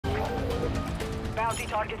bounty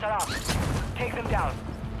targets are up. Take them down.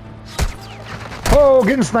 Oh,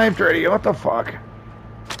 getting sniped already. What the fuck?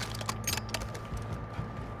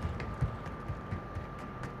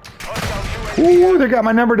 Ooh, they got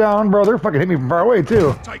my number down, bro. They're fucking hit me from far away,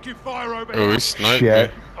 too. Taking fire over Oh, he sniped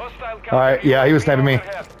Shit. me. Alright, yeah, he was sniping me.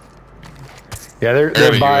 Yeah, they're I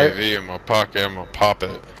got a by. UAV in my pocket. I'm gonna pop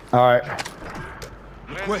it. Alright.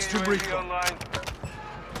 Requesting recon.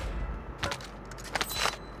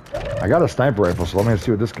 I got a sniper rifle, so let me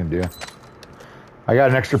see what this can do. I got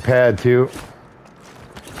an extra pad, too.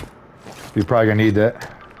 You're probably gonna need that.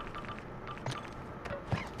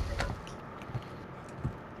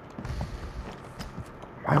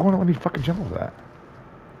 Why won't it let me fucking jump over that?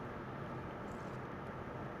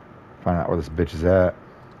 Find out where this bitch is at.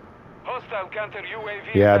 Hostile counter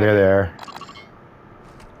UAV. Yeah, they're there.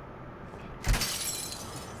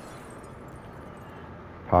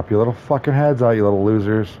 Pop your little fucking heads out, you little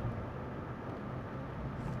losers.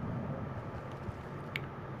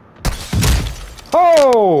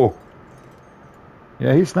 Oh!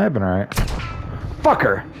 Yeah, he's sniping, alright.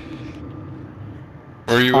 Fucker!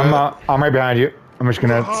 Where are you at? I'm right behind you. I'm just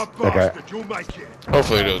gonna... Okay. You'll make it.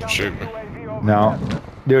 Hopefully he doesn't shoot me. No.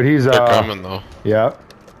 Dude, he's They're coming though. Yeah.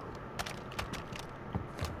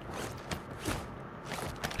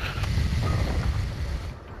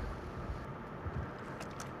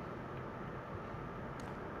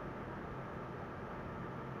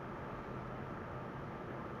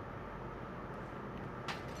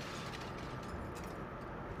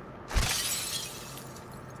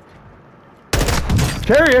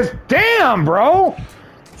 There he is. Damn, bro.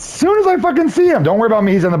 As soon as I fucking see him. Don't worry about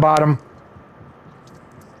me. He's on the bottom.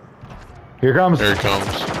 Here comes. Here he comes.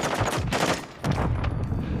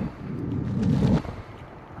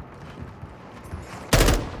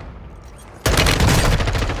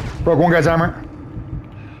 Broke one guy's armor.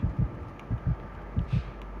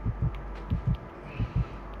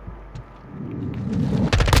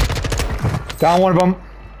 Down one of them.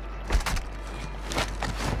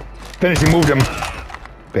 Finishing, moved him.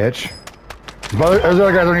 Bitch. There's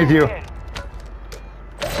other guys underneath you.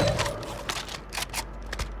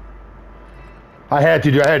 I had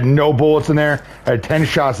to, dude. I had no bullets in there. I had 10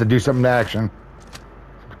 shots to do something to action.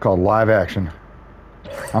 It's called live action.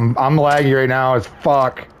 I'm laggy right now as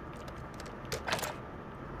fuck.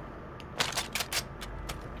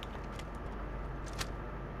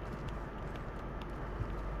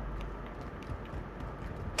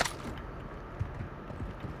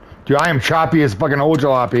 Dude, I am choppy as fucking old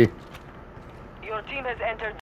jalopy.